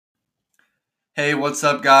Hey, what's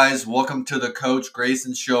up, guys? Welcome to the Coach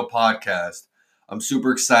Grayson Show podcast. I'm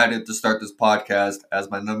super excited to start this podcast as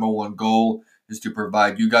my number one goal is to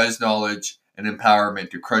provide you guys knowledge and empowerment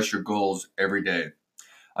to crush your goals every day.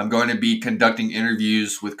 I'm going to be conducting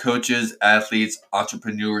interviews with coaches, athletes,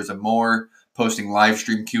 entrepreneurs, and more, posting live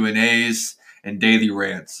stream Q&As and daily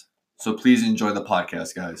rants. So please enjoy the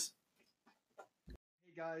podcast, guys.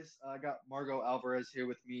 Hey guys, I got Margaux Alvarez here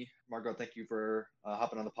with me. Margaux, thank you for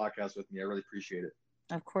hopping on the podcast with me. I really appreciate it.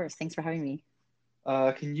 Of course. Thanks for having me.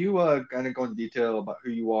 Can you kind of go into detail about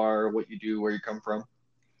who you are, what you do, where you come from?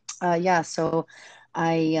 Yeah, so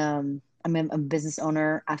I'm a business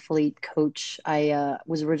owner, athlete, coach. I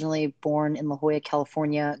was originally born in La Jolla,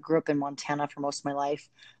 California, grew up in Montana for most of my life,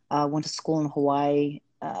 went to school in Hawaii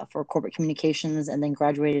for corporate communications, and then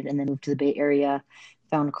graduated and then moved to the Bay Area.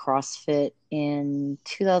 Found CrossFit in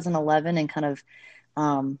 2011 and kind of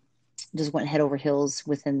um, just went head over heels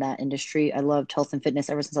within that industry. I loved health and fitness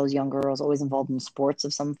ever since I was younger. I was always involved in sports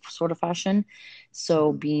of some sort of fashion.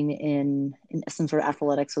 So Mhm. being in some sort of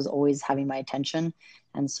athletics was always having my attention.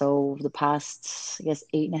 And so the past, I guess,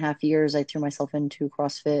 8.5 years, I threw myself into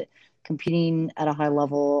CrossFit, competing at a high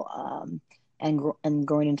level, and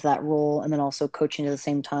growing into that role, and then also coaching at the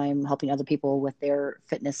same time, helping other people with their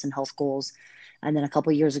fitness and health goals. And then a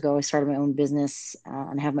couple of years ago, I started my own business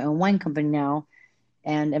and have my own wine company now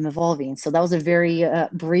and am evolving. So that was a very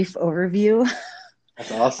brief overview.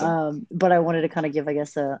 That's awesome. But I wanted to kind of give, I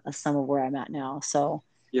guess, a sum of where I'm at now. So,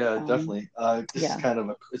 Yeah, um, definitely. yeah. This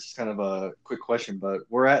is kind of a quick question, but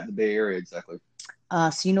we're at the Bay Area exactly.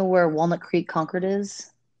 So you know where Walnut Creek Concord is?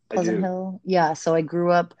 I Pleasant do. Hill? Yeah. So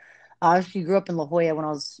I actually grew up in La Jolla when I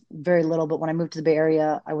was very little, but when I moved to the Bay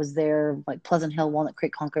Area, I was there, like Pleasant Hill, Walnut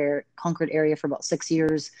Creek, Concord area for about 6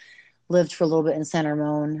 years. Lived for a little bit in San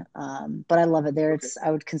Ramon, but I love it there. Okay. I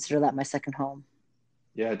would consider that my second home.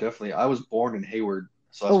 Yeah, definitely. I was born in Hayward,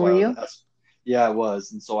 so that's Oh, were why I was you? asked. Yeah, I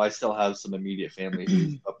was, and so I still have some immediate family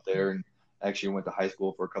who's up there, and actually went to high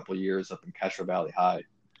school for a couple of years up in Castro Valley High.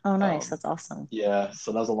 Oh, nice. Um, That's awesome. yeah,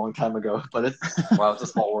 so that was a long time ago, but it's wow, it's a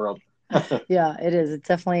small world. Yeah, it is. It's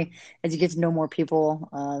definitely, as you get to know more people,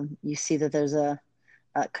 you see that there's a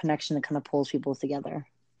connection that kind of pulls people together,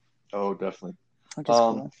 Oh, definitely. which is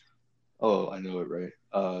Um, cool. Oh, I know it, right?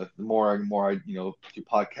 The more I, do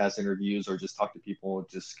podcast interviews or just talk to people,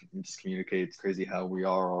 just communicate. It's crazy how we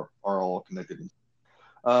are all connected.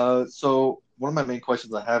 So one of my main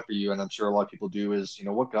questions I have for you, and I'm sure a lot of people do, is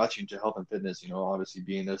what got you into health and fitness? Obviously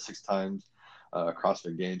being a 6 times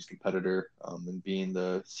CrossFit Games competitor, and being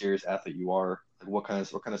the serious athlete you are, like what kind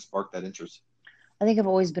of sparked that interest? I think I've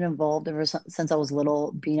always been involved since I was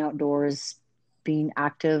little. Being outdoors, being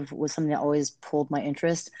active was something that always pulled my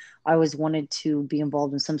interest. I always wanted to be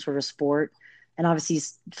involved in some sort of sport. And obviously,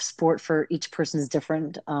 sport for each person is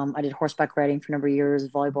different. I did horseback riding for a number of years,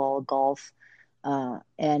 volleyball, golf.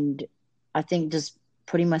 And I think just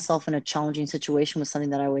putting myself in a challenging situation was something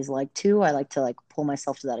that I always liked to. I like to like pull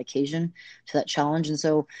myself to that occasion, to that challenge. And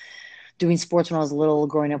so doing sports when I was little,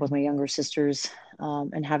 growing up with my younger sisters,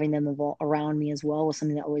 and having them around me as well was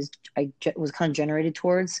something that was kind of generated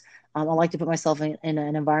towards. I like to put myself in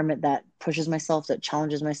an environment that pushes myself, that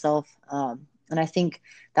challenges myself, and I think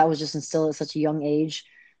that was just instilled at such a young age.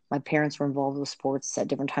 My parents were involved with sports at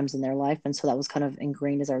different times in their life, and so that was kind of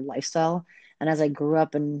ingrained as our lifestyle. And as I grew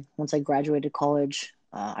up and once I graduated college,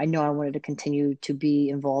 I know I wanted to continue to be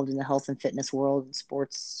involved in the health and fitness world and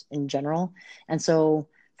sports in general. And so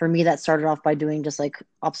for me, that started off by doing just like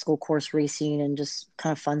obstacle course racing and just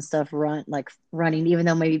kind of fun stuff, running, even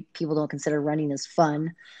though maybe people don't consider running as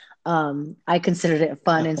fun. I considered it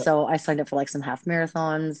fun. And so I signed up for like some half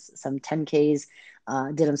marathons, some 10Ks,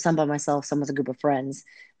 did them some by myself, some with a group of friends.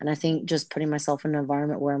 And I think just putting myself in an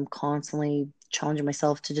environment where I'm constantly challenging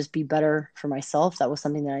myself to just be better for myself, that was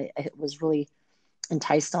something that I was really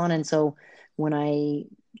enticed on. And so when I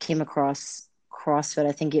came across CrossFit,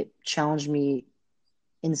 I think it challenged me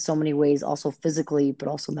in so many ways, also physically, but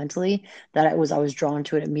also mentally, that I was drawn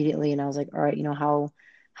to it immediately. And I was like, all right,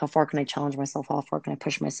 how far can I challenge myself? How far can I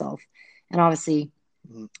push myself? And obviously,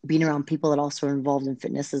 Mhm. being around people that also are involved in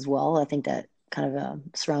fitness as well, I think that kind of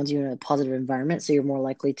surrounds you in a positive environment, so you're more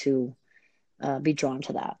likely to be drawn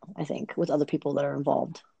to that. I think with other people that are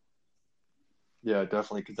involved. Yeah,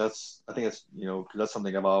 definitely, because I think because that's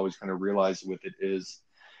something I've always kind of realized with it is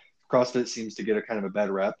CrossFit seems to get a kind of a bad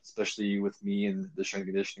rap, especially with me in the strength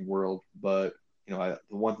and conditioning world. But the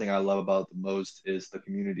one thing I love about it the most is the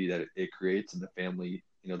community that it creates and the family,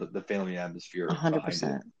 the family A atmosphere hundred behind it.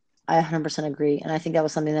 percent. I 100% agree. And I think that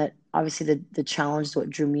was something that obviously the challenge is what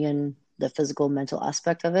drew me in the physical mental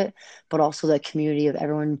aspect of it, but also the community of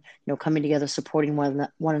everyone, coming together, supporting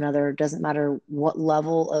one another. It doesn't matter what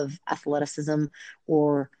level of athleticism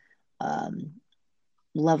or um,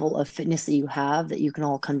 level of fitness that you have, that you can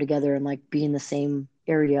all come together and like be in the same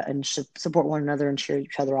area and support one another and cheer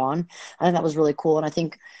each other on. I think that was really cool. And I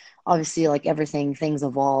think obviously like everything, things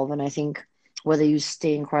evolve. And I think whether you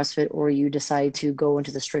stay in CrossFit or you decide to go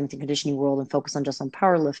into the strength and conditioning world and focus on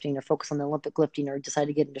powerlifting or focus on the Olympic lifting, or decide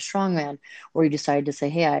to get into strongman, or you decide to say,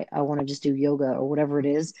 hey, I want to just do yoga or whatever it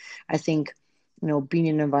is. I think, being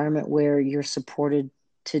in an environment where you're supported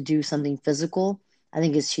to do something physical, I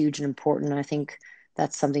think is huge and important. I think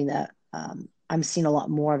that's something that I'm seeing a lot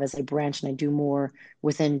more of as I branch and I do more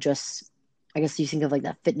within just, I guess you think of like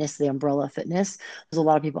that fitness, the umbrella of fitness. There's a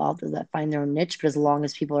lot of people out there that find their own niche, but as long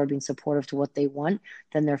as people are being supportive to what they want,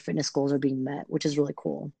 then their fitness goals are being met, which is really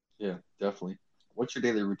cool. Yeah, definitely. What's your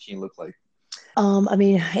daily routine look like? I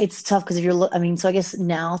mean, it's tough because if I mean, so I guess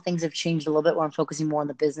now things have changed a little bit where I'm focusing more on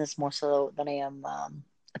the business more so than I am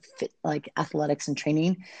fit, like athletics and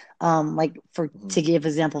training. Like Hmm. to give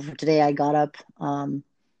example for today, I got up.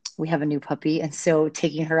 We have a new puppy, and so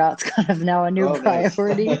taking her out is kind of now a new Oh, nice.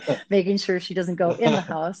 priority. Making sure she doesn't go in the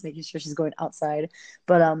house, making sure she's going outside.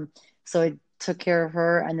 But so I took care of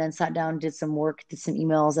her, and then sat down, did some work, did some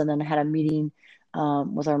emails, and then I had a meeting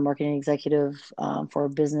with our marketing executive for our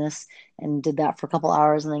business, and did that for a couple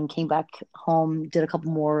hours, and then came back home, did a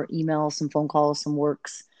couple more emails, some phone calls, some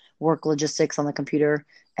work logistics on the computer,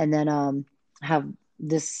 and then have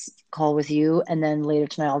this call with you, and then later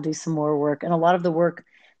tonight I'll do some more work, and a lot of the work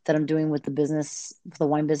that I'm doing with the business, for the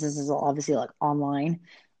wine business, is obviously like online,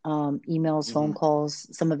 emails, phone Hmm. calls.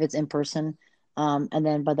 Some of it's in person, and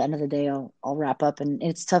then by the end of the day, I'll wrap up. And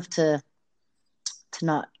it's tough to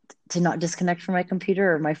not to not disconnect from my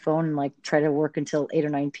computer or my phone and like try to work until 8 or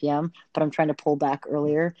 9 p.m. But I'm trying to pull back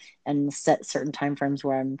earlier and set certain time frames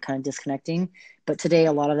where I'm kind of disconnecting. But today,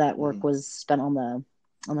 a lot of that work Hmm. was spent on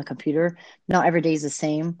the computer. Not every day is the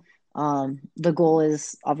same. The goal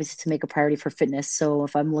is obviously to make a priority for fitness. So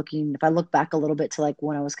if I look back a little bit to like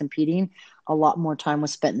when I was competing, a lot more time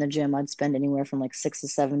was spent in the gym. I'd spend anywhere from like 6 to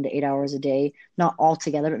 7 to 8 hours a day, not all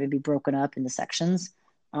together, but maybe broken up into sections.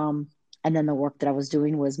 Um, and then the work that I was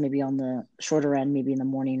doing was maybe on the shorter end, maybe in the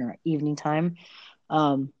morning or evening time.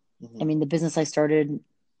 Um, I Hmm. mean, the business I started,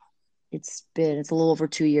 it's a little over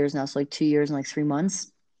 2 years now, so like 2 years and like 3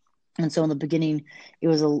 months. And so in the beginning, it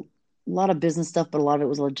was a lot of business stuff, but a lot of it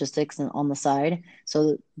was logistics and on the side.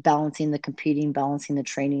 So balancing the competing, balancing the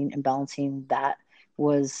training, and balancing that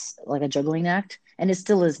was like a juggling act. And it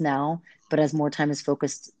still is now, but as more time is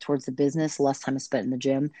focused towards the business, less time is spent in the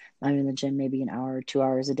gym. I'm in the gym maybe an hour or 2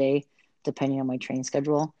 hours a day, depending on my training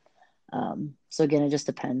schedule. So again, it just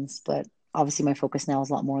depends. But obviously, my focus now is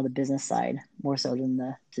a lot more on the business side, more so than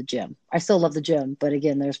the gym. I still love the gym, but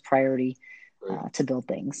again, there's priority Right. to build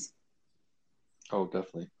things. Oh,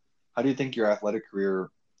 definitely. How do you think your athletic career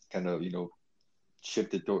kind of,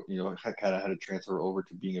 shifted, kind of had to transfer over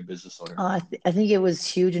to being a business owner? I think it was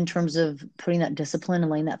huge in terms of putting that discipline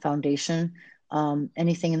and laying that foundation.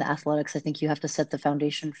 Anything in the athletics, I think you have to set the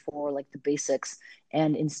foundation for like the basics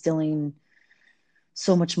and instilling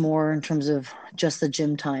so much more in terms of just the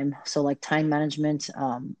gym time. So like time management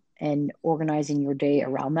and organizing your day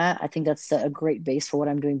around that. I think that's a great base for what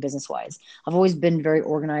I'm doing business wise. I've always been very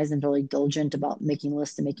organized and really diligent about making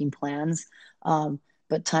lists and making plans. Um,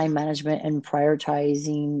 but time management and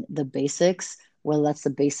prioritizing the basics, whether that's the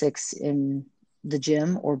basics in the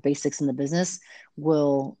gym or basics in the business,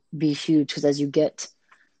 will be huge because as you get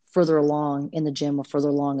further along in the gym or further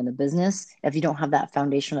along in the business, if you don't have that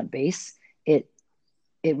foundation at base, it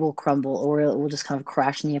it will crumble or it will just kind of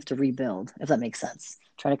crash and you have to rebuild, if that makes sense.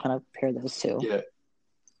 Try to kind of pair those two. Yeah,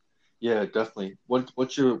 yeah, definitely. What's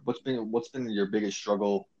been your biggest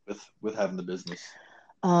struggle with having the business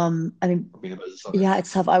I mean, or being a business owner? yeah,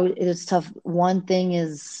 it's tough. It's tough. One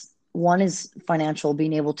is financial,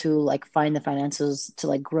 being able to like find the finances to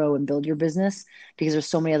like grow and build your business because there's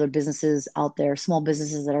so many other businesses out there, small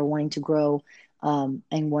businesses that are wanting to grow and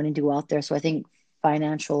wanting to go out there. So I think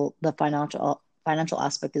financial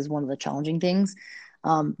aspect is one of the challenging things.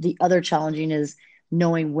 The other challenging is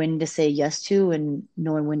knowing when to say yes to and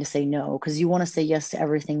knowing when to say no because you want to say yes to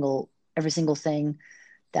every single thing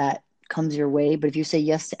that comes your way. But if you say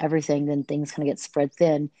yes to everything, then things kind of get spread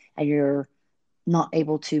thin and you're not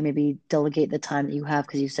able to maybe delegate the time that you have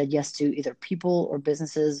because you said yes to either people or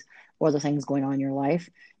businesses or other things going on in your life.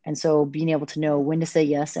 And so being able to know Mhm. when to say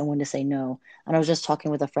yes and when to say no. And I was just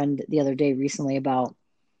talking with a friend the other day recently about,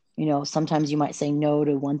 sometimes you might say no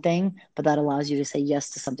to one thing, but that allows you to say yes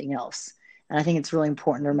to something else. And I think it's really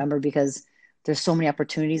important to remember because there's so many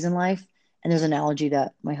opportunities in life. And there's an analogy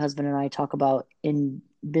that my husband and I talk about in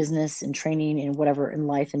business and training and whatever in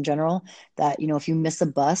life in general, that, if you miss a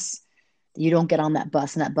bus, you don't get on that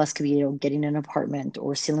bus. And that bus could be, getting an apartment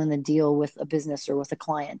or sealing the deal with a business or with a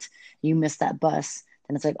client. You miss that bus,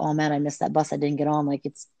 then it's like, oh man, I missed that bus. I didn't get on. Like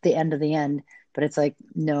it's the end of the end. But it's like,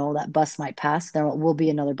 no, that bus might pass. There will be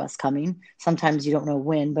another bus coming. Sometimes you don't know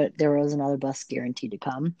when, but there is another bus guaranteed to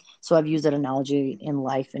come. So I've used that analogy in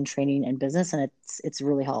life and training and business, and it's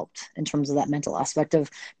really helped in terms of that mental aspect of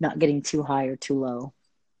not getting too high or too low.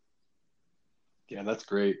 Yeah, that's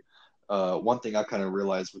great. One thing I kind of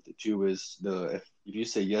realized with it too is if you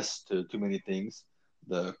say yes to too many things,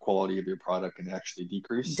 the quality of your product can actually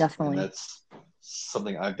decrease, and Definitely. that's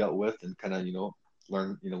something I've dealt with and kind of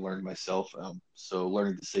learned myself. So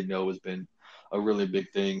learning to say no has been a really big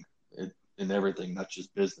thing in everything, not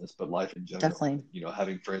just business, but life in general. Definitely.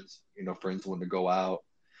 Having friends, friends want to go out,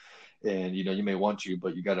 and you may want to,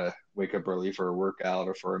 but you gotta wake up early for a workout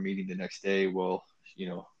or for a meeting the next day. Well,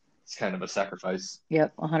 it's kind of a sacrifice.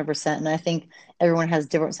 Yep, 100%. And I think everyone has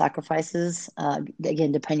different sacrifices,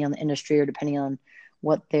 again, depending on the industry or depending on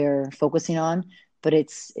what they're focusing on. But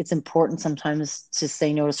it's important sometimes to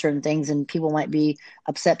say no to certain things, and people might be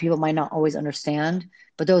upset. People might not always understand,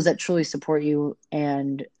 but those that truly support you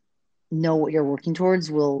and know what you're working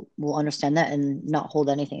towards will understand that and not hold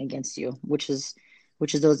anything against you, which is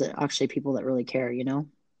those that actually people that really care, you know?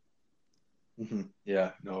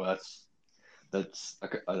 Yeah, no, that's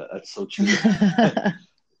so true.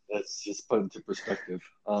 That's just put into perspective.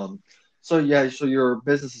 So yeah, so your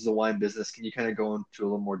business is a wine business. Can you kind of go into a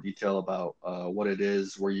little more detail about what it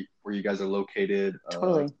is, where you guys are located,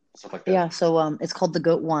 Totally. stuff like that? Yeah, so it's called the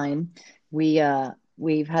Goat Wine.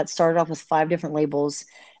 We've had started off with 5 different labels,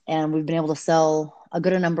 and we've been able to sell a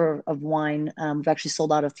good number of wine. We've actually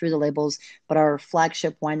sold out of 3 of the labels, but our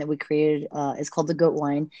flagship wine that we created is called the Goat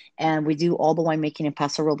Wine, and we do all the winemaking in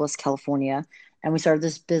Paso Robles, California. And we started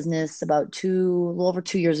this business a little over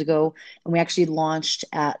 2 years ago, and we actually launched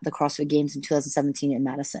at the CrossFit Games in 2017 in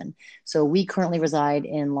Madison. So we currently reside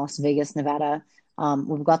in Las Vegas, Nevada.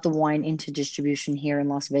 We've got the wine into distribution here in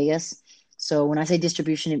Las Vegas. So when I say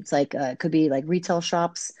distribution, it's like it could be like retail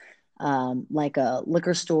shops, like a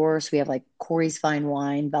liquor store. So we have like Corey's Fine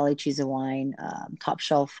Wine, Valley Cheese and Wine, Top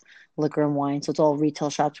Shelf Liquor and Wine. So it's all retail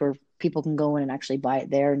shops where people can go in and actually buy it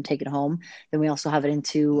there and take it home. Then we also have it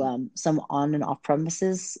into Mhm. some on and off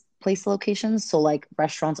premises place locations. So like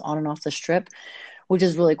restaurants on and off the strip, which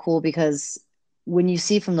is really cool because when you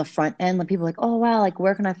see from the front end, like people are like, oh wow, like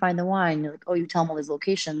where can I find the wine? You're like, oh, you tell them all these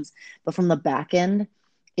locations, but from the back end,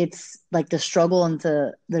 it's like the struggle and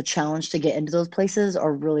the challenge to get into those places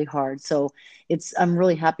are really hard. So I'm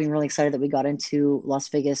really happy and really excited that we got into Las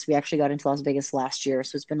Vegas. We actually got into Las Vegas last year,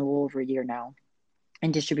 so it's been a little over a year now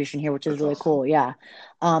in distribution here, which is That's really awesome. cool. Yeah.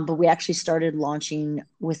 But we actually started launching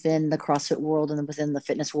within the CrossFit world and then within the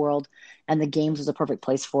fitness world, and the games was a perfect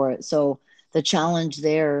place for it. So the challenge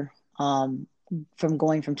there, from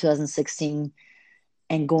going from 2016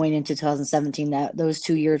 and going into 2017, that those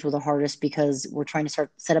 2 years were the hardest because we're trying to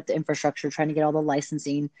set up the infrastructure, trying to get all the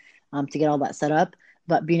licensing, to get all that set up.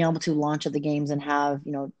 But being able to launch at the games and have,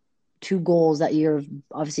 2 goals that year,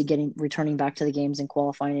 obviously getting returning back to the games and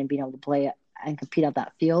qualifying and being able to play and compete at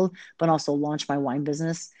that field, but also launch my wine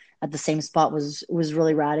business at the same spot was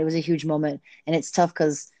really rad. It was a huge moment, and it's tough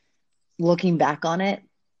because looking back on it,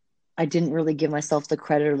 I didn't really give myself the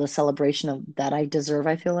credit or the celebration of that I deserve,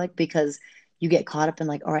 I feel like, because you get caught up in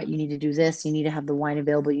like, all right, you need to do this, you need to have the wine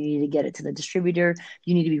available, you need to get it to the distributor,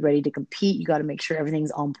 you need to be ready to compete, you got to make sure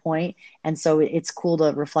everything's on point. And so it's cool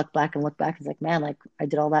to reflect back and look back. It's like, man, like I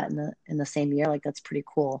did all that in the same year. Like that's pretty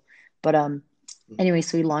cool. But Mhm. anyway,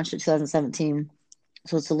 so we launched in 2017.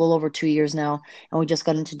 So it's a little over 2 years now, and we just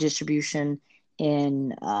got into distribution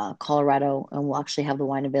in Colorado, and we'll actually have the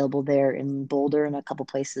wine available there in Boulder and a couple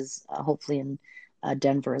places, hopefully in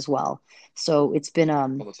Denver as well. So it's been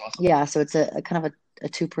Oh, that's awesome. yeah, so it's a kind of a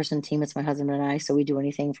 2-person team. It's my husband and I. So we do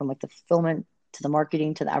anything from like the fulfillment to the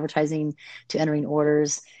marketing to the advertising to entering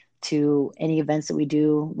orders to any events that we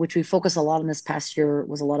do, which we focus a lot on this past year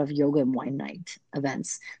was a lot of yoga and wine night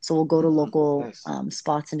events. So we'll go to local Nice.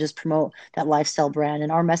 spots and just promote that lifestyle brand.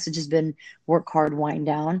 And our message has been work hard, wind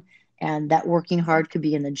down. And that working hard could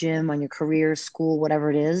be in the gym, on your career, school, whatever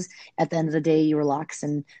it is. At the end of the day, you relax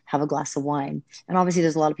and have a glass of wine. And obviously,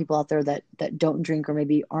 there's a lot of people out there that don't drink or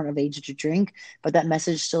maybe aren't of age to drink, but that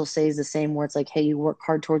message still stays the same. Where it's like, hey, you work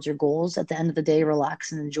hard towards your goals. At the end of the day,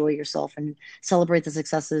 relax and enjoy yourself and celebrate the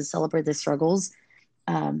successes, celebrate the struggles,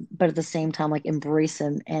 But at the same time, like embrace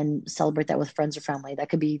them and celebrate that with friends or family. That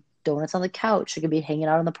could be donuts on the couch. It could be hanging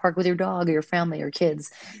out in the park with your dog or your family or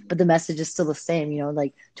kids. But the message is still the same,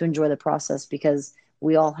 like to enjoy the process because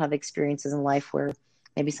we all have experiences in life where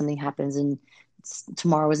maybe something happens and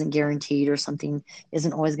tomorrow isn't guaranteed or something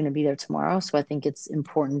isn't always going to be there tomorrow. So I think it's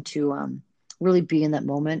important to really be in that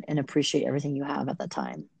moment and appreciate everything you have at that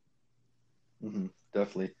time. Hmm.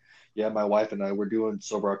 Definitely. Yeah, my wife and I, we're doing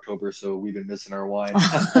sober October, so we've been missing our wine.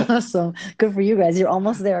 So good for you guys. You're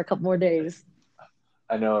almost there, a couple more days.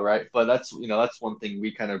 I know, right? But that's one thing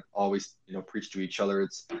we kind of always, preach to each other.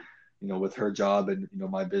 It's, with her job and,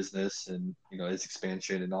 my business and, its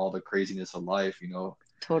expansion and all the craziness of life, it's one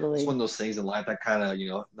Totally. of those things in life that kind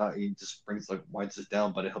of, not it just brings like winds us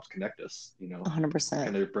down, but it helps connect us, 100%.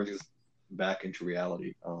 kind of brings us back into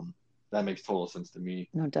reality. That makes total sense to me.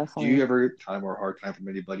 No, Do you definitely. ever time or hard time from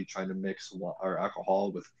anybody trying to mix or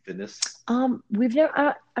alcohol with fitness? We've never,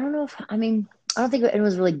 I don't know if, I mean, I don't think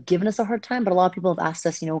anyone's really given us a hard time, but a lot of people have asked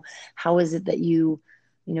us, how is it that you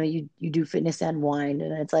do fitness and wine?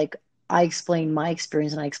 And it's like, I explain my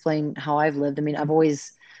experience and I explain how I've lived. I mean, I've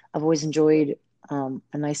always enjoyed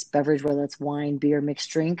a nice beverage, whether it's wine, beer, mixed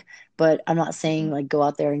drink, but I'm not saying Hmm. like go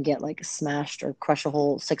out there and get like smashed or crush a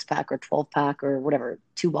whole 6 pack or 12 pack or whatever,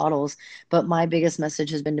 2 bottles. But my biggest message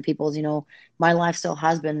has been to people is, my lifestyle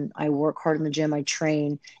has been, I work hard in the gym, I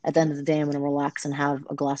train at the end of the day, I'm going to relax and have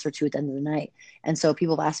a glass or two at the end of the night. And so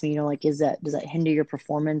people have asked me, like, does that hinder your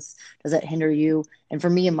performance? Does that hinder you? And for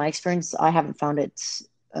me, in my experience, I haven't found it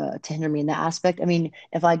to hinder me in that aspect. I mean,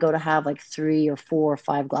 if I go to have like 3 or 4 or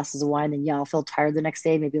 5 glasses of wine, then yeah, I'll feel tired the next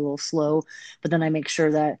day, maybe a little slow. But then I make sure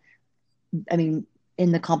that, I mean,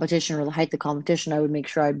 in the competition or the height of the competition, I would make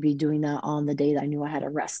sure I'd be doing that on the day that I knew I had a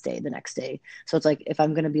rest day the next day. So it's like if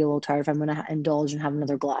I'm going to be a little tired, if I'm going to indulge and have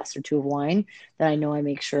another glass or two of wine, then I know I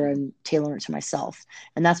make sure I'm tailoring it to myself.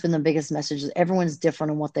 And that's been the biggest message. Is everyone's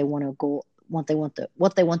different on what they want to go, what they want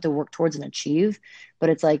to work towards and achieve. But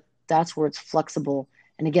it's like that's where it's flexible.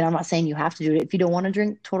 And again, I'm not saying you have to do it. If you don't want to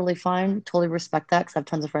drink, totally fine, totally respect that because I have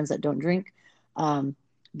tons of friends that don't drink. Um,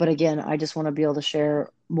 but again, I just want to be able to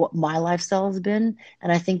share what my lifestyle has been.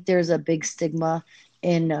 And I think there's a big stigma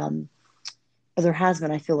in, there has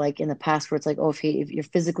been, I feel like in the past where it's like, oh, if you're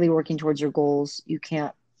physically working towards your goals, you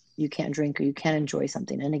can't drink or you can't enjoy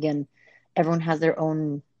something. And again, everyone has their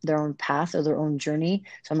own path or their own journey.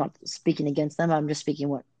 So I'm not speaking against them. I'm just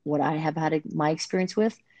speaking what I have had my experience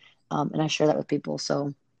with. And I share that with people.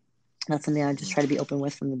 So that's something I just try to be open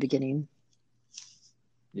with from the beginning.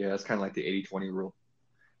 Yeah, it's kind of like the 80-20 rule,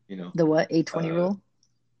 you know, The what? 820 uh, rule?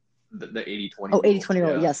 the 80-20 Oh, eighty rule. twenty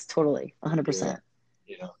rule. Yeah. Yes, totally. Yeah. 100%.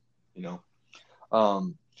 You know, you know.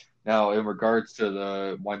 Um, Now in regards to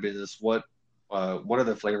the wine business, what are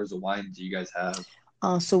the flavors of wine do you guys have?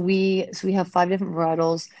 So we have 5 different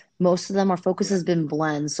varietals. Most of them, our focus Yeah. has been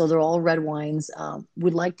blends, so they're all red wines.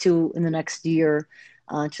 We'd like to in the next year,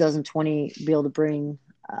 2020, be able to bring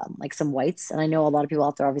like some whites. And I know a lot of people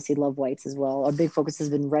out there obviously love whites as well. Our big focus has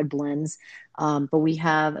been red blends, but we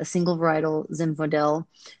have a single varietal Zinfandel.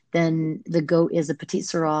 Then the goat is a Petit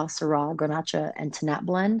Syrah, Syrah, Grenache, and Tanat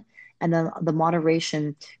blend. And then the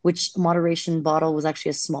moderation, which moderation bottle was actually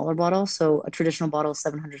a smaller bottle. So a traditional bottle is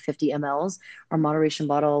 750 mLs. Our moderation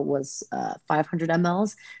bottle was 500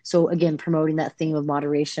 mLs. So again, promoting that theme of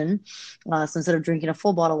moderation. So instead of drinking a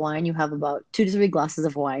full bottle of wine, you have about 2 to 3 glasses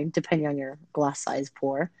of wine, depending on your glass size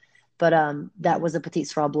pour. But that Mhm. was a Petite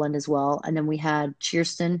Sirah blend as well. And then we had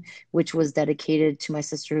Cheerston, which was dedicated to my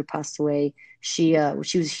sister who passed away. She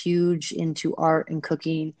was huge into art and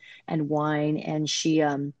cooking and wine, and she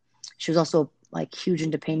was also like huge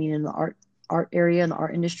into painting in the art area in the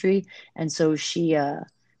art industry. And so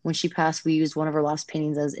when she passed, we used one of her last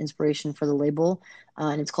paintings as inspiration for the label,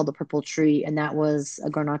 and it's called The Purple Tree, and that was a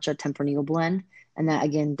Garnacha Tempranillo blend, and that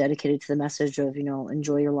again dedicated to the message of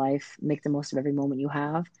enjoy your life, make the most of every moment you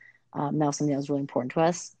have. That was something that was really important to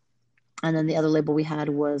us. And then the other label we had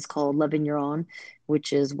was called Le Vigneron,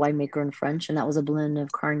 which is winemaker in French, and that was a blend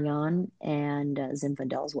of Carignan and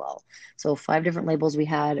Zinfandel as well. So 5 different labels we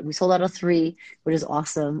had. We sold out of 3, which is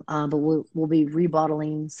awesome. But we'll be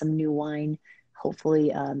rebottling some new wine,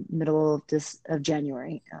 hopefully middle of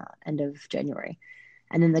January, end of January.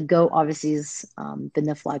 And then the Goat obviously has been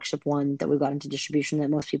the flagship one that we got into distribution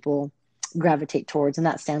that most people gravitate towards, and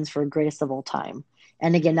that stands for greatest of all time.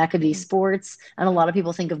 And again, that could be Mhm. sports. And a lot of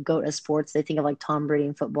people think of GOAT as sports. They think of like Tom Brady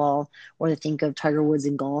in football, or they think of Tiger Woods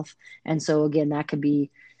in golf. And so again, that could be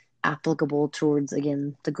applicable towards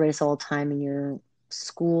again the greatest of all time in your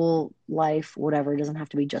school life, whatever. It doesn't have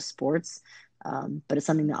to be just sports. But it's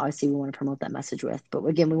something that obviously we want to promote that message with. But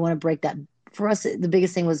again, we want to break that for us, the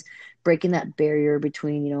biggest thing was breaking that barrier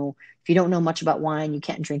between, if you don't know much about wine, you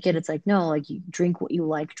can't drink it. It's like, no, like you drink what you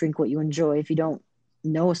like, drink what you enjoy. If you don't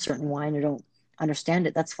know a certain wine or don't understand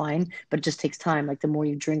it, that's fine. But it just takes time. Like the more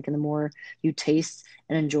you drink and the more you taste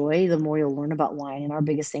and enjoy, the more you'll learn about wine. And our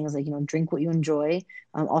biggest thing is like, drink what you enjoy.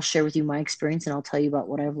 I'll share with you my experience and I'll tell you about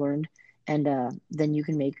what I've learned. And then you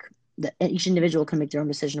can each individual can make their own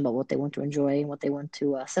decision about what they want to enjoy and what they want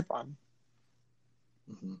to sip on.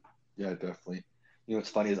 Hmm. Yeah, definitely. You know, what's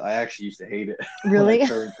funny is I actually used to hate it when I Really?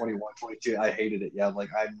 turned 21, 22. I hated it. Yeah, I'm like,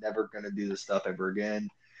 I'm never going to do this stuff ever again.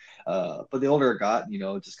 But the older I got,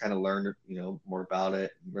 just kind of learned, more about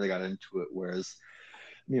it and really got into it. Whereas,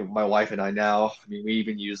 my wife and I now, we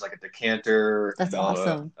even use like a decanter, That's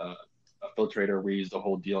awesome. a filtrator. We use the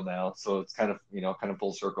whole deal now. So it's kind of, kind of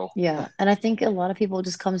full circle. Yeah. And I think a lot of people it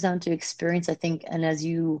just comes down to experience, I think. And as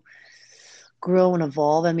you grow and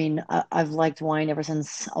evolve, I mean, I've liked wine ever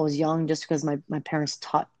since I was young, just because my parents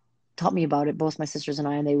taught me about it, both my sisters and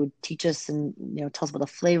I, and they would teach us and, tell us about the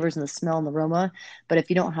flavors and the smell and the aroma. But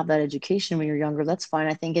if you don't have that education when you're younger, that's fine.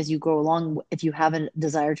 I think as you grow along, if you have a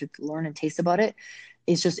desire to learn and taste about it,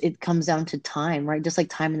 it comes down to time, right? Just like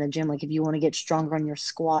time in the gym. Like if you want to get stronger on your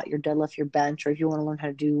squat, your deadlift, your bench, or if you want to learn how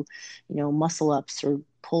to do, muscle ups or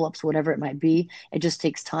pull ups, whatever it might be, it just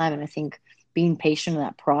takes time. And I think being patient in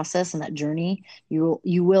that process and that journey, you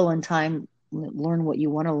will in time learn what you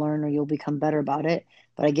want to learn, or you'll become better about it.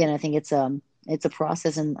 But again, I think it's a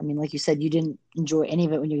process. And I mean, like you said, you didn't enjoy any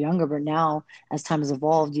of it when you're younger, but now as time has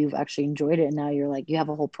evolved, you've actually enjoyed it. And now you're like, you have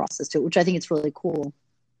a whole process to it, which I think it's really cool.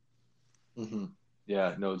 Hmm.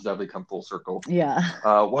 Yeah, no, it's definitely come full circle. Yeah.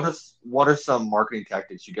 What are some marketing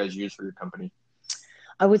tactics you guys use for your company?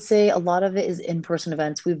 I would say a lot of it is in-person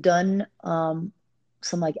events. We've done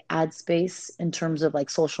some like ad space in terms of like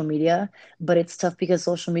social media, but it's tough because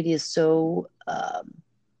social media is so I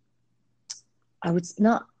would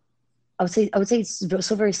not I would say it's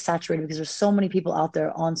so very saturated because there's so many people out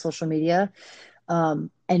there on social media.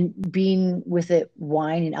 And being with it,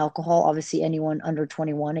 wine and alcohol, obviously anyone under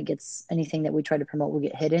 21, it gets anything that we try to promote will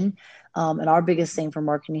get hidden. And our biggest thing for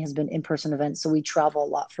marketing has been in-person events. So we travel a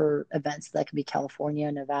lot for events that could be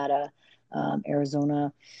California, Nevada,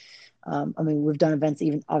 Arizona. I mean, we've done events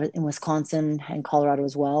even in Wisconsin and Colorado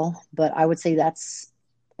as well. But I would say that's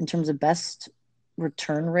in terms of best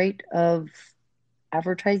return rate of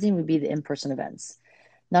advertising would be the in-person events.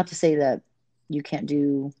 Not to say that you can't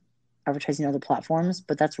do advertising on other platforms,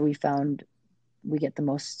 but that's where we found we get the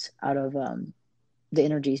most out of the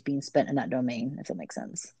energies being spent in that domain, if that makes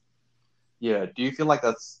sense. Yeah, do you feel like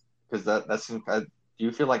that's because that seems do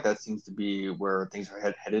you feel like that seems to be where things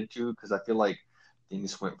are headed to? Because I feel like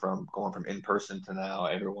things went from going from in person to now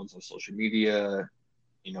everyone's on social media.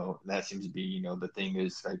 And that seems to be, the thing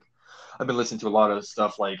is like I've been listening to a lot of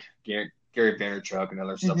stuff like Gary Vaynerchuk and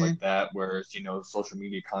other stuff Mm-hmm. like that, where it's, social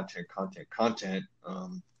media content. Where do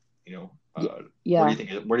Yeah, you think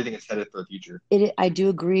it's headed for the future? I do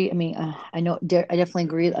agree. I mean, I know I definitely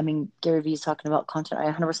agree. I mean, Gary Vee is talking about content. I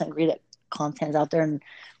 100% agree that content is out there, and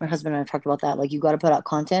my husband and I have talked about that. Like, you got to put out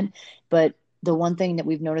content. But the one thing that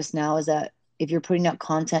we've noticed now is that if you're putting out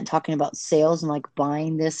content talking about sales and like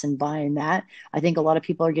buying this and buying that, I think a lot of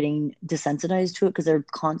people are getting desensitized to it because they're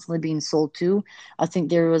constantly being sold to. I think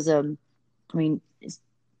there was I mean,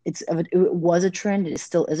 it was a trend. It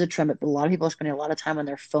still is a trend, but a lot of people are spending a lot of time on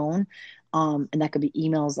their phone. And that could be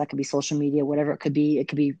emails, that could be social media, whatever it could be. It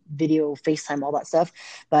could be video, FaceTime, all that stuff.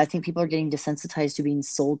 But I think people are getting desensitized to being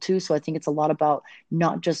sold to. So I think it's a lot about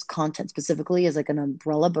not just content specifically as like an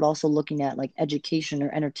umbrella, but also looking at like education or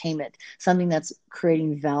entertainment, something that's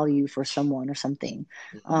creating value for someone or something.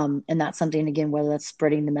 Hmm. And that's something, again, whether that's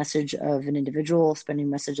spreading the message of an individual, spreading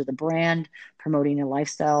the message of the brand, promoting a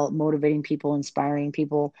lifestyle, motivating people, inspiring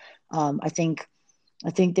people. I think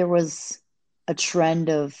there was a trend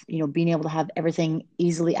of being able to have everything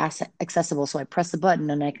easily accessible. So I press a button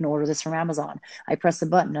and I can order this from Amazon. I press a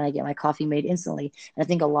button and I get my coffee made instantly. And I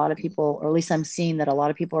think a lot of people, or at least I'm seeing that a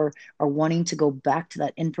lot of people are wanting to go back to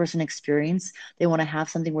that in-person experience. They want to have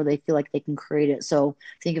something where they feel like they can create it. So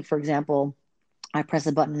think of, for example, I press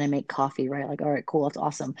a button and I make coffee, right? Like, all right, cool, that's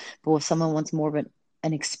awesome. But if someone wants more of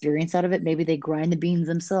an experience out of it, maybe they grind the beans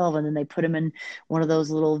themselves and then they put them in one of those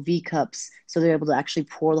little V cups so they're able to actually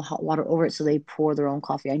pour the hot water over it. So they pour their own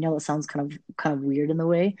coffee. I know it sounds kind of weird in the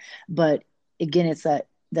way, but again, it's that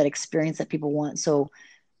experience that people want. So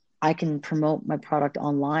I can promote my product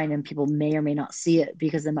online and people may or may not see it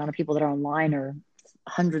because the amount of people that are online are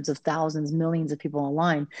hundreds of thousands, millions of people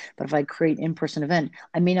online. But if I create an in-person event,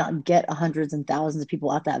 I may not get hundreds and thousands of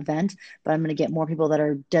people at that event, but I'm going to get more people that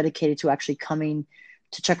are dedicated to actually coming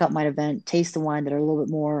to check out my event, taste the wine, that are a little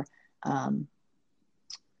bit more um,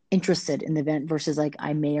 interested in the event versus like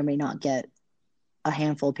I may or may not get a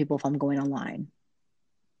handful of people if I'm going online.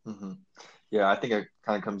 Hmm. Yeah, I think it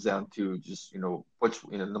kind of comes down to just, no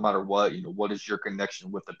matter what, what is your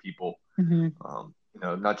connection with the people? Hmm.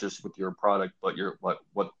 Not just with your product, but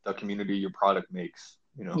what the community your product makes,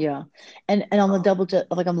 you know. Yeah, and on the Um,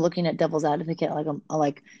 like I'm looking at devil's advocate,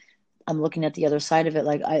 I'm looking at the other side of it.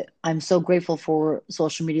 Like I'm so grateful for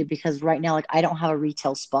social media because right now, like I don't have a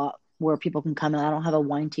retail spot where people can come in. I don't have a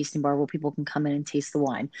wine tasting bar where people can come in and taste the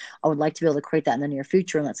wine. I would like to be able to create that in the near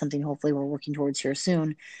future, and that's something hopefully we're working towards here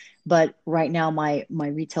soon. But right now, my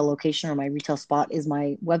retail location or my retail spot is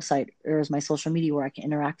my website or is my social media where I can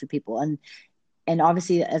interact with people. And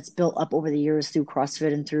obviously it's built up over the years through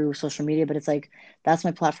CrossFit and through social media, but it's like that's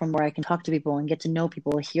my platform where I can talk to people and get to know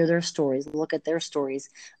people, hear their stories, look at their stories,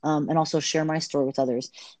 and also share my story with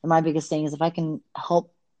others. And my biggest thing is if I can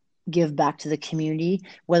help give back to the community,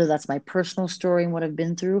 whether that's my personal story and what I've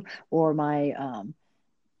been through, or my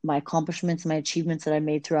accomplishments, my achievements that I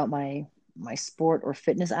made throughout my sport or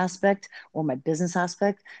fitness aspect or my business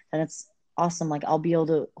aspect, then it's awesome. Like I'll be able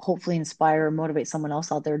to hopefully inspire or motivate someone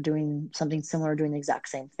else out there doing something similar, doing the exact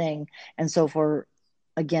same thing. And so for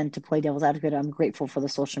again to play devil's advocate, I'm grateful for the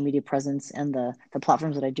social media presence and the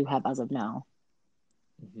platforms that I do have as of now.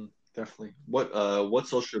 mhm, definitely. What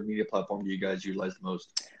social media platform do you guys utilize the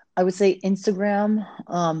most? I would say Instagram.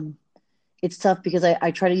 It's tough because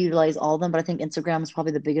I try to utilize all of them, but I think Instagram is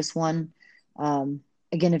probably the biggest one. Um,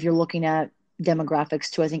 Again, if you're looking at demographics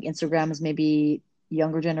too, I think Instagram is maybe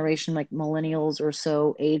younger generation, like millennials or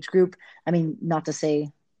so age group. I mean, not to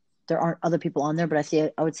say there aren't other people on there, but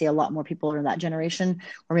I would say a lot more people are in that generation,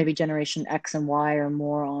 or maybe Generation X and Y are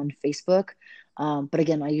more on Facebook. But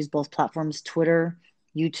again, I use both platforms: Twitter,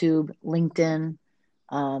 YouTube, LinkedIn.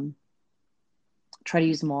 Um, Try to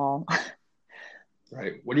use them all.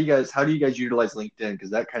 Right. How do you guys utilize LinkedIn?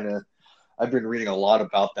 Because that kind of, I've been reading a lot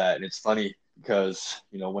about that, and it's funny because,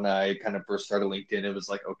 when I kind of first started LinkedIn, it was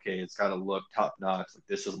like, okay, it's got to look top notch. Like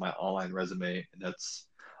this is my online resume, and that's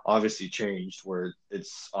obviously changed where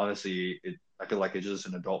it's honestly, I feel like it's just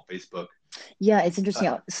an adult Facebook. Yeah, it's Uh,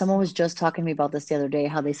 interesting. Someone was just talking to me about this the other day,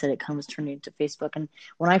 how they said it comes turning into Facebook. And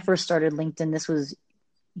when I first started LinkedIn, this was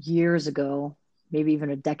years ago, maybe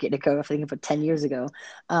even a decade ago, if I think about 10 years ago.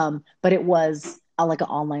 But it was like an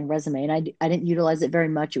online resume. And I didn't utilize it very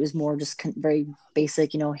much. It was more just very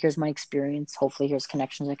basic, here's my experience. Hopefully, here's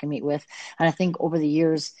connections I can meet with. And I think over the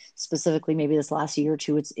years, specifically maybe this last year or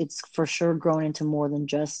two, it's for sure grown into more than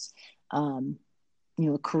just, um,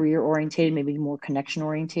 career orientated, maybe more connection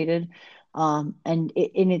orientated. And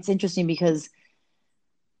it's interesting because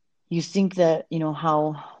you think that,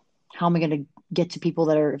 how am I going to get to people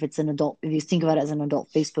that are, if it's an adult, if you think about it as an adult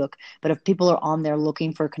Facebook, but if people are on there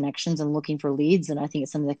looking for connections and looking for leads, then I think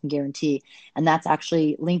it's something that can guarantee. And that's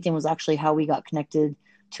actually, LinkedIn was actually how we got connected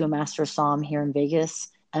to a master som here in Vegas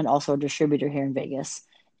and also a distributor here in Vegas.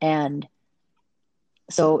 And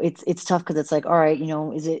so it's tough because it's like, all right,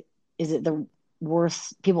 is it the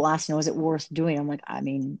worth, people ask, is it worth doing? I'm like, I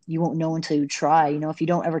mean, you won't know until you try. If you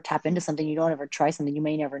don't ever tap into something, you don't ever try something, you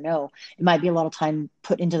may never know. It might be a lot of time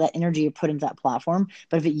put into that energy or put into that platform,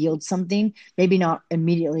 but if it yields something, maybe not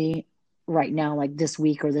immediately right now, like this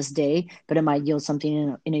week or this day, but it might yield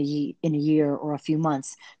something in a year or a few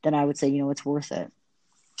months, then I would say, it's worth it.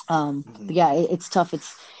 mhm. But yeah, it's tough.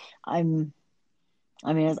 I'm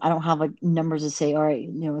I mean, I don't have like numbers to say, all right,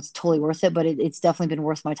 it's totally worth it, but it's definitely been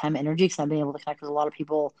worth my time and energy because I've been able to connect with a lot of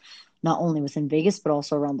people, not only within Vegas, but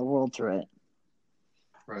also around the world through it.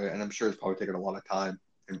 Right. And I'm sure it's probably taken a lot of time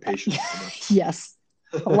and patience. Yes,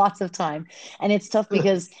 lots of time. And it's tough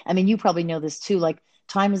because, I mean, you probably know this too. Like,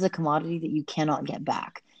 time is a commodity that you cannot get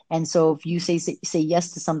back. And so if you say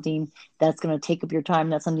yes to something that's going to take up your time,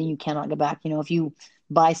 that's something you cannot get back. If you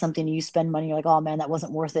buy something and you spend money, you're like, oh man, that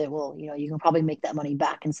wasn't worth it. Well, you can probably make that money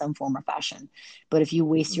back in some form or fashion. But if you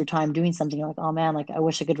waste Mhm. your time doing something, you're like, oh man, like I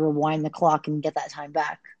wish I could rewind the clock and get that time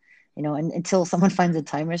back. And until someone finds a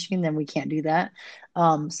time machine, then we can't do that.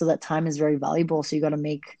 So that time is very valuable. So you got to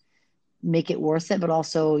make it worth it, but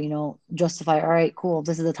also, justify, all right, cool,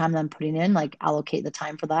 this is the time that I'm putting in, like allocate the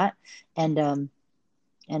time for that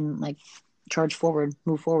and like charge forward,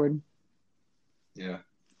 move forward. Yeah.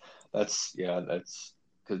 That's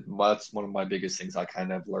because that's one of my biggest things I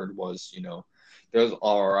kind of learned was, there's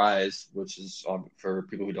ROIs, which is for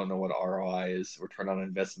people who don't know what ROI is, return on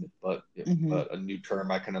investment, Hmm. but a new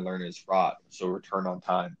term I kind of learned is ROT, so return on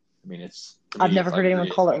time. I mean, it's to I've me, never it's heard like anyone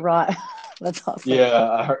call it rot. That's awesome. yeah,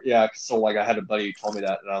 I heard, yeah. So like I had a buddy who told me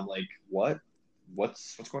that, and I'm like, what?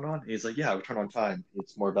 what's going on? And he's like, yeah, return on time.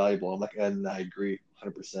 It's more valuable. I'm like, and I agree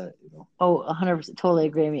 100%, Oh, 100% totally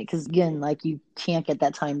agree with me. Because again, like you can't get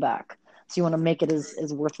that time back. So you want to make it Right.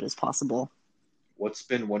 as worth it as possible. What's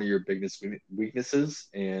been one of your biggest weaknesses,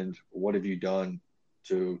 and what have you done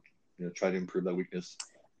to, try to improve that weakness?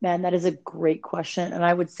 Man, that is a great question. And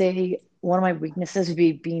I would say one of my weaknesses would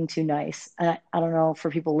be being too nice. And I don't know, for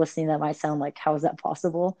people listening, that might sound like, how is that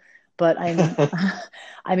possible? But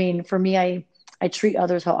I mean, for me, I treat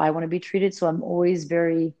others how I want to be treated. So I'm always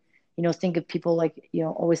very, think of people like,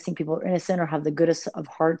 always think people are innocent or have the goodest of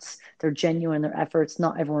hearts. They're genuine in their efforts.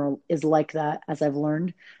 Not everyone is like that, as I've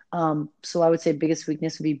learned. So I would say biggest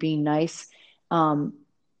weakness would be being nice. Um,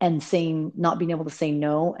 and saying, not being able to say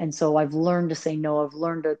no. And so I've learned to say no. I've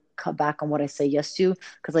learned to cut back on what I say yes to,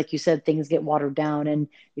 because like you said, things get watered down. And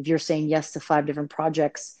if you're saying yes to 5 different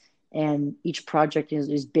projects and each project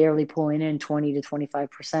is barely pulling in 20 to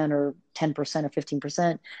 25% or 10% or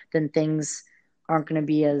 15%, then things aren't going to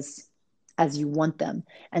be as you want them.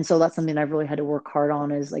 And so that's something I've really had to work hard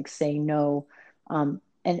on, is like saying no.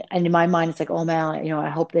 And in my mind, it's like, oh man, I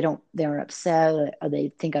hope they aren't upset, or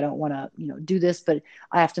they think I don't want to, do this. But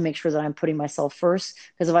I have to make sure that I'm putting myself first,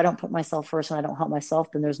 because if I don't put myself first and I don't help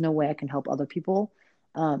myself, then there's no way I can help other people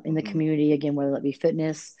in the Hmm. community. Again, whether that be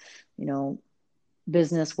fitness, you know,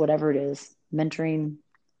 business, whatever it is, mentoring,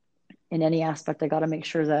 in any aspect, I got to make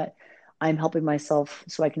sure that I'm helping myself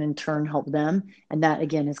so I can in turn help them. And that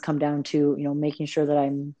again has come down to, making sure that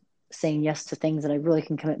I'm saying yes to things that I really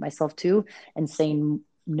can commit myself to, and saying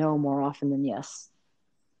no more often than yes.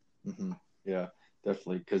 Hmm. Yeah,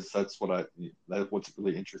 definitely. Because that's what's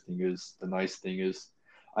really interesting is the nice thing is,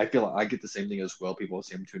 I feel like I get the same thing as well. People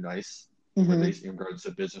say I'm too nice, where they Mm-hmm. in regards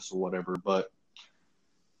to business or whatever.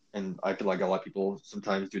 And I feel like a lot of people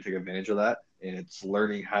sometimes do take advantage of that, and it's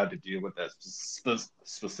learning how to deal with that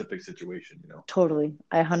specific situation. Totally.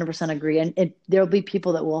 I 100% agree. And there'll be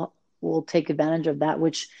people that will take advantage of that,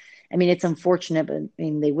 which, I mean, it's unfortunate, but I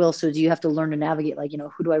mean, they will. So do you have to learn to navigate, like,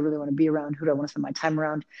 who do I really want to be around? Who do I want to spend my time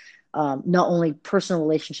around? Not only personal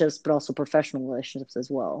relationships, but also professional relationships as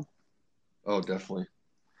well. Oh, definitely.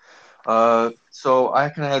 So I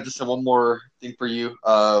kind of have just one more thing for you.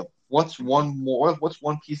 What's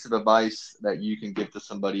one piece of advice that you can give to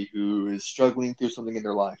somebody who is struggling through something in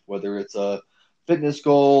their life, whether it's a fitness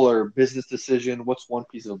goal or business decision? What's one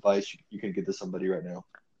piece of advice you can give to somebody right now?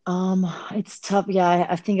 It's tough. Yeah,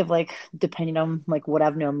 I think of, like, depending on like what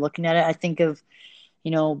avenue I'm looking at it, I think of,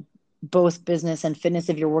 you know, both business and fitness.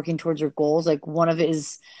 If you're working towards your goals, like one of it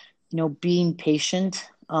is, being patient,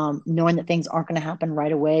 knowing that things aren't going to happen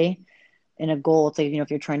right away. In a goal, it's like, if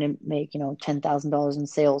you're trying to make, $10,000 in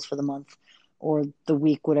sales for the month or the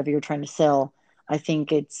week, whatever you're trying to sell, I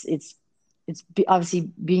think obviously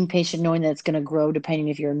being patient, knowing that it's going to grow depending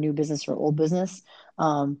if you're a new business or old business.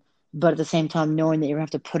 Um, but at the same time, knowing that you're going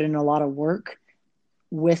to have to put in a lot of work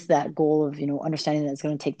with that goal of, understanding that it's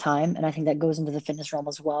going to take time. And I think that goes into the fitness realm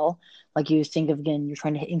as well. Like, you think of, again, you're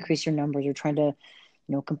trying to increase your numbers, you're trying to,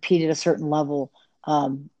 compete at a certain level.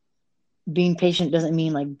 Um, Being patient doesn't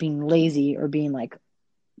mean like being lazy or being like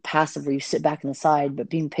passive where you sit back on the side, but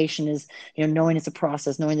being patient is, knowing it's a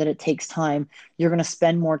process, knowing that it takes time. You're going to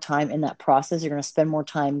spend more time in that process. You're going to spend more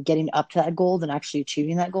time getting up to that goal than actually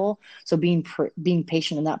achieving that goal. So being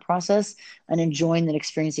patient in that process and enjoying the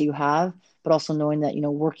experience that you have, but also knowing that,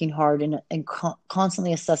 working hard and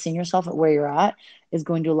constantly assessing yourself at where you're at is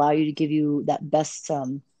going to allow you to give you that best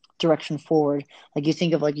direction forward. Like, you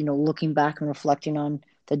think of, like, looking back and reflecting on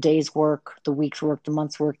the day's work, the week's work, the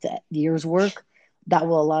month's work, the year's work, that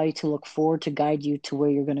will allow you to look forward to guide you to where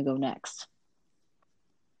you're going to go next.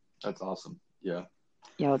 That's awesome. Yeah.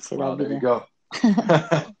 Yeah, I would say that Wow, would be there you the. go.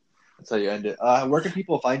 That's how you end it. Where can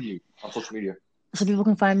people find you on social media? So people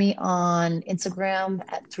can find me on Instagram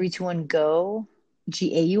at 321go,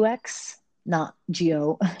 GAUX, not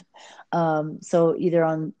GO. So either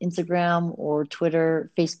on Instagram or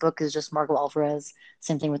Twitter. Facebook is just Margaux Alvarez.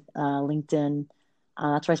 Same thing with LinkedIn.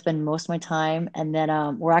 That's where I spend most of my time. And then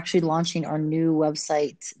we're actually launching our new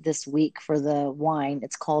website this week for the wine.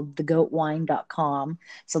 It's called thegoatwine.com.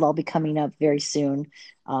 So that'll be coming up very soon.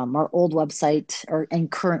 Our old website, and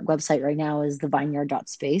current website right now, is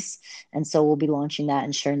thevineyard.space. And so we'll be launching that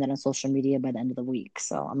and sharing that on social media by the end of the week.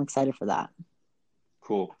 So I'm excited for that.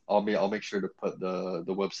 Cool. I'll make sure to put the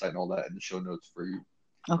website and all that in the show notes for you.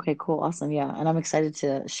 Okay, cool. Awesome. Yeah. And I'm excited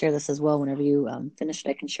to share this as well. Whenever you finish it,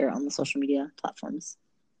 I can share it on the social media platforms.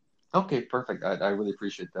 Okay, perfect. I really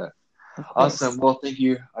appreciate that. Of Awesome. course. Well, thank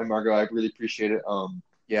you, Margo. I really appreciate it.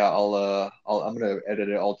 Yeah, I'm gonna edit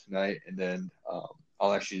it all tonight, and then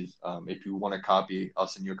I'll actually if you want a copy, I'll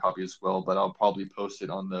send you a copy as well. But I'll probably post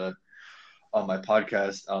it on on my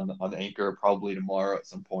podcast on Anchor probably tomorrow at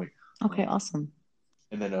some point. Okay, Um, awesome.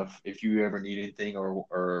 and then if you ever need anything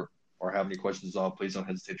or have any questions at all, please don't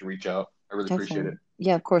hesitate to reach out. I really appreciate it. Definitely.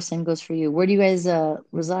 Yeah, of course. Same goes for you. Where do you guys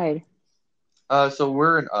reside? So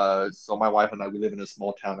my wife and I we live in a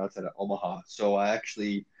small town outside of Omaha. So I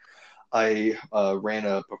ran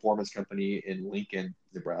a performance company in Lincoln,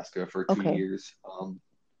 Nebraska for two Okay. years.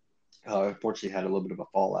 Unfortunately had a little bit of a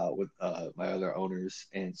fallout with my other owners,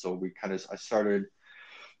 and so I started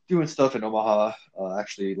doing stuff in Omaha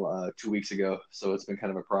actually 2 weeks ago. So it's been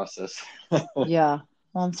kind of a process. Yeah.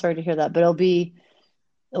 Well, I'm sorry to hear that, but it'll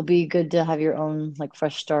be good to have your own like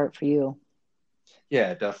fresh start for you.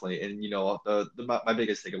 Yeah, definitely. And my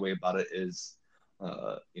biggest takeaway about it is,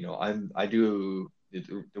 I do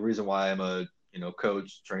the reason why I'm a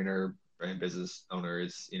coach, trainer, brand business owner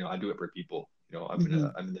is I do it for people. Hmm.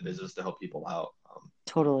 I'm in the business to help people out.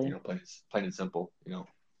 Totally. Plain and simple.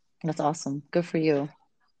 That's awesome. Good for you.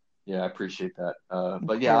 Yeah, I appreciate that. Of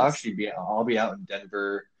But yeah, course. I'll be out in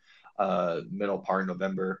Denver, middle part of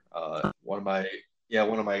November. One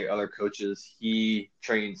of my other coaches, he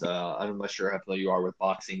trains. I'm not sure how familiar you are with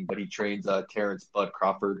boxing, but he trains Terrence Bud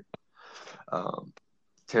Crawford. Um,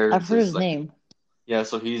 I've Terrence heard is his like, name. yeah,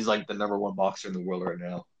 so he's like the number one boxer in the world right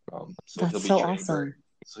now. That's so awesome.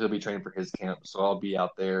 So he'll be training for his camp. So I'll be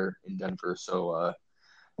out there in Denver.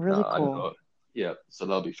 Really I don't cool. know. Yeah, so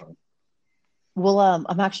that'll be fun. Well,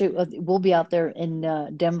 I'm actually we'll be out there in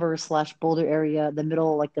Denver slash Boulder area, the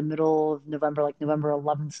middle of November, like November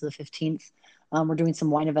 11th to the 15th. We're doing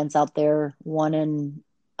some wine events out there, one in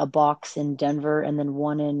a box in Denver, and then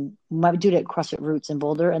one in might do it at CrossFit Roots in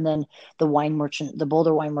Boulder, and then the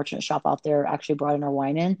Boulder wine merchant shop out there actually brought in our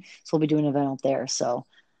wine in, so we'll be doing an event out there. So,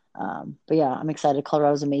 but yeah, I'm excited.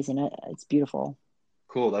 Colorado's amazing. It's beautiful.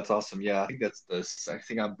 Cool, that's awesome. Yeah, I think that's I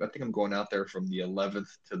think I'm going out there from the 11th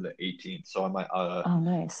to the 18th. So I might Oh,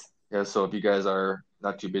 nice. yeah, so if you guys are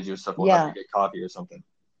not too busy with stuff, we'll have to Yeah, get coffee or something.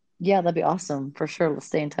 yeah, that'd be awesome for sure. Let's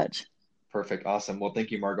stay in touch. Perfect. Awesome. Well,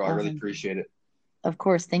 thank you, Margot. I really Awesome. appreciate it. Of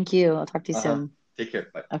course. Thank you. I'll talk to you Uh-huh. soon. Take care.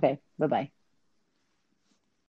 Bye. Okay. Bye bye.